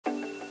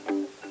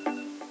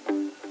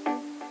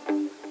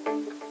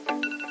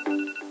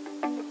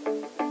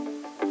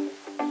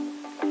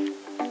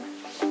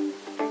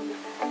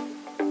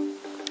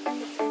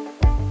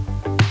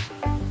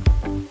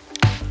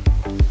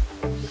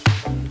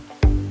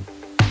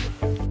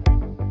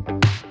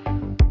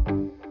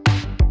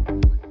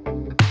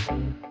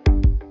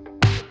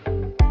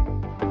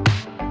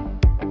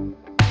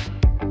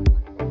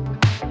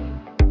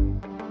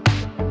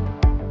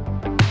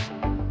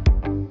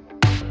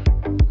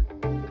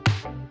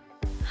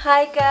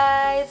Hi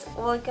guys,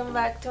 welcome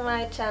back to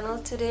my channel.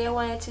 Today I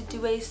wanted to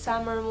do a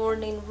summer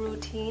morning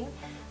routine,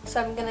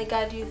 so I'm gonna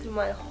guide you through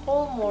my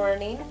whole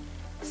morning.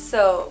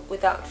 So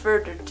without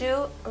further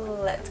ado,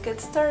 let's get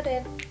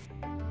started.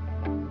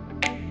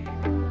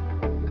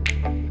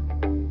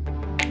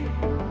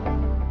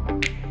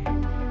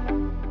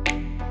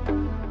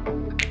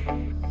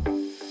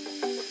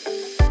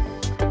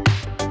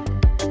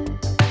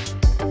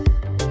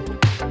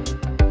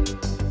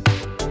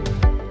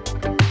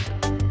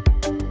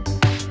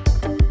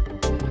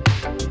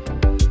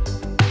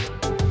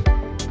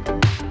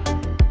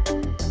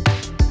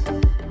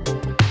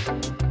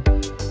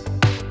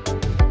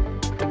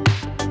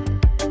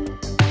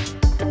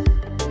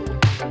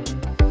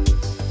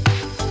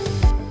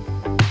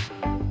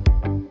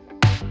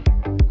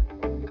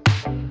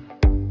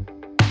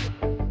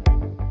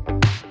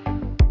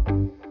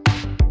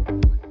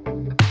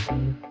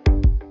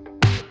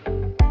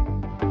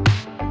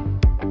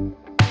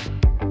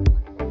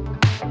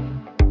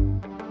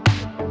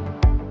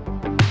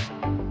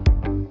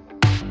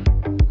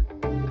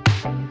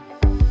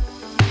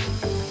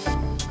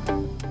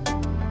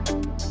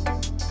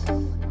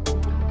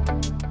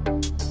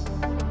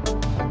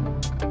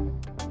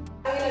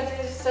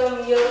 Some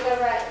yoga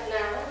right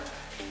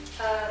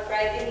now,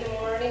 right in the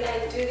morning.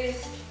 I do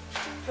this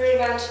pretty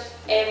much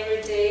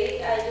every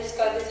day. I just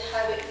got this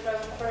habit from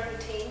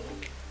quarantine,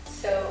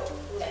 so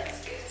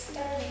let's get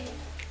started.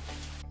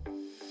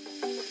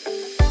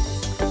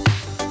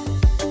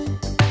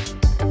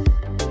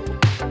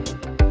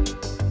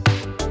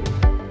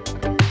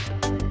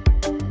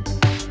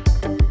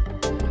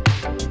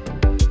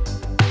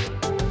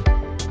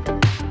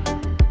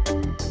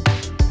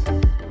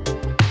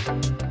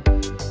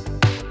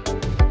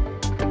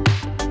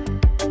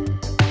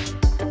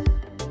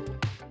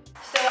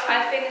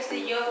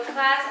 The yoga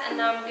class, and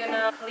now I'm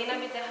gonna clean up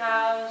with the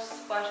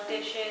house, wash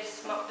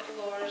dishes, mop the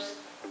floors,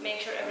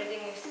 make sure everything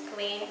is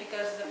clean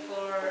because the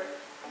floor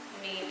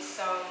needs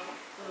some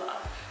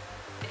love.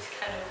 It's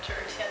kind of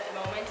dirty at the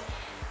moment,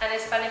 and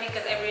it's funny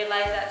because I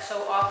realize that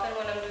so often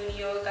when I'm doing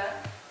yoga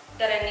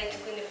that I need to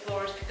clean the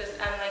floors because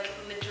I'm like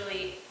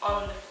literally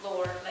on the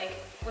floor,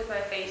 like with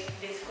my face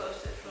this close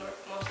to the floor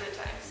most of the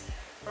times,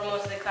 or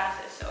most of the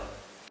classes.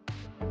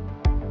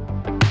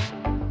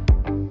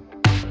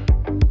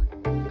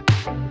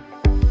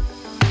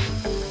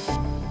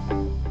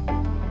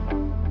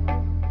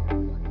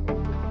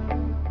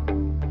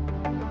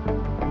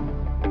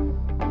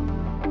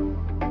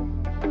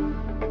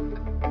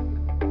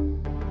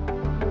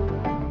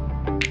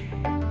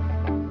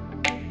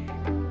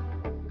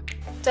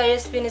 So I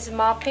just finished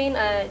mopping.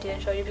 I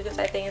didn't show you because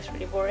I think it's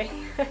pretty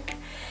boring.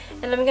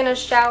 And I'm gonna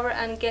shower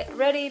and get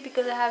ready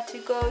because I have to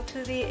go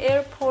to the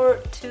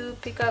airport to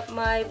pick up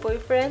my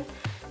boyfriend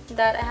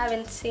that I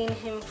haven't seen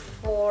him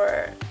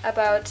for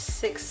about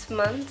 6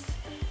 months,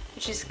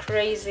 which is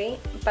crazy,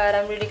 but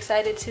I'm really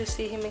excited to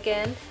see him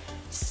again.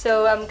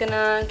 So I'm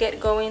gonna get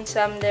going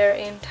so I'm there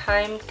in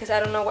time because I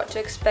don't know what to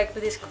expect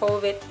with this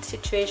COVID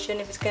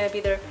situation, if it's gonna be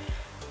there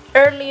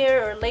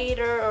earlier or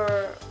later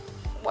or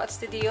what's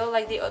the deal.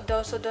 Like, they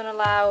also don't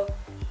allow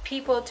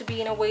people to be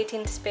in a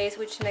waiting space,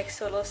 which makes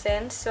total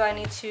sense. So I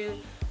need to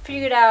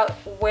figure it out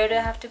where do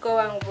I have to go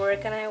and where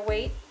can I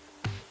wait.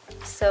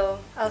 So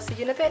I'll see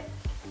you in a bit.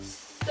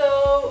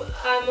 So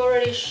I'm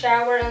already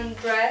showered and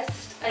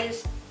dressed. I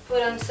just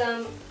put on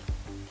some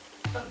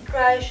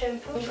dry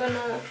shampoo. I'm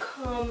gonna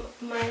comb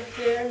my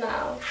hair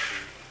now.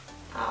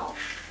 Ow.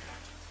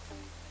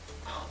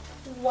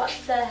 What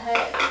the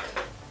heck?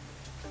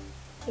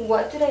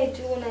 What did I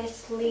do when I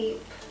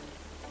sleep?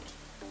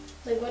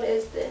 Like, what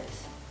is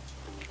this?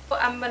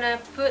 I'm gonna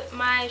put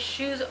my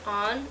shoes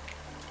on.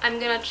 I'm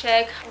gonna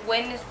check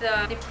when is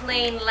the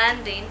plane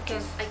landing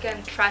because I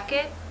can track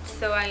it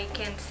so I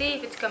can see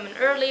if it's coming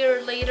earlier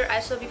or later. I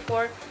saw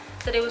before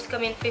that it was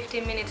coming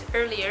 15 minutes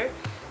earlier,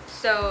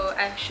 so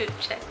I should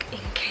check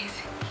in case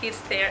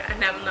he's there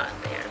and I'm not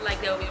there.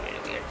 Like, that would be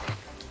really weird.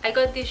 I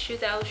got these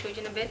shoes, I'll show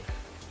you in a bit,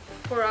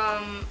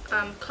 from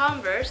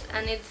Converse,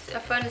 and it's a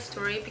funny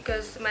story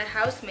because my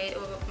housemate,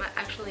 or my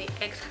actually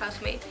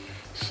ex-housemate,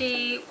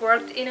 she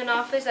worked in an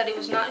office that it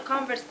was not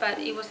Converse but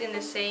it was in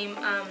the same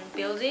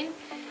building,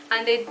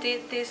 and they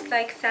did this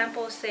like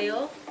sample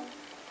sale,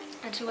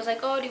 and she was like,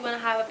 oh, do you want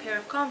to have a pair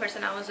of Converse?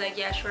 And I was like,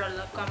 yeah, sure, I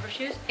love Converse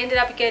shoes. Ended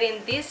up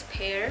getting this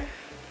pair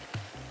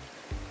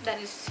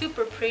that is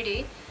super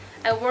pretty.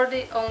 I wore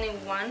it only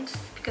once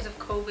because of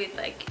COVID.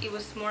 Like, it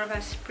was more of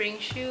a spring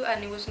shoe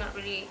and it was not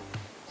really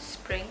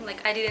spring.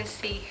 Like, I didn't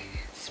see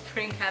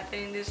spring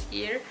happening this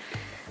year,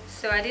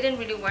 so I didn't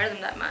really wear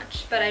them that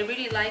much, but I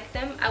really like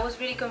them. I was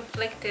really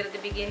conflicted at the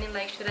beginning,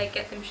 like, should I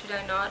get them, should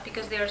I not,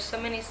 because there are so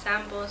many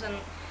samples and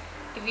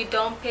if you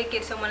don't pick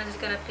it, someone is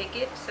gonna pick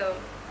it. So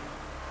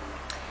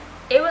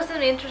it was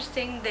an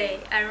interesting day.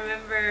 I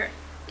remember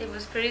it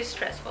was pretty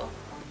stressful.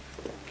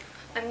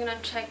 I'm gonna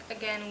check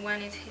again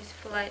when is his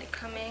flight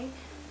coming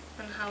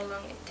and how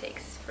long it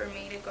takes for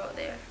me to go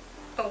there.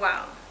 Oh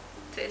wow,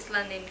 so it's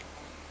landing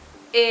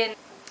in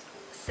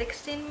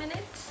 16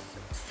 minutes,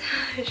 so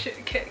I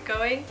should get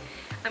going.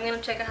 I'm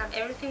gonna check I have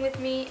everything with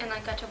me and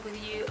I'll catch up with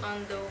you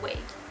on the way.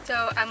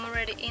 So I'm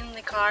already in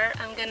the car.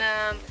 I'm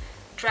gonna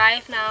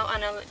drive now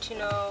and I'll let you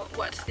know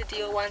what's the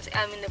deal once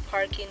I'm in the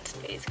parking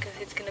space, because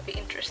it's gonna be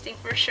interesting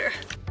for sure.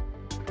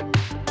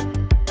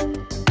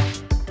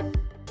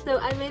 So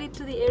I made it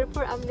to the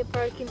airport. I'm in the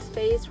parking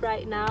space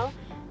right now.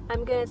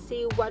 I'm gonna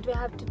see what we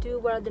have to do,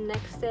 what are the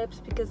next steps,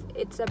 because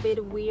it's a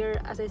bit weird,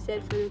 as I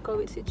said, for the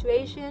COVID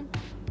situation.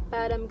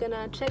 But I'm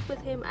gonna check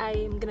with him.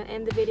 I'm gonna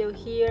end the video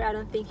here. I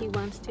don't think he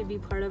wants to be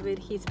part of it.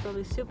 He's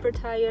probably super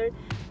tired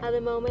at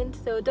the moment.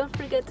 So don't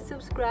forget to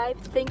subscribe.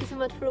 Thank you so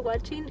much for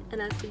watching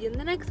and I'll see you in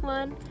the next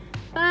one.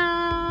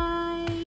 Bye!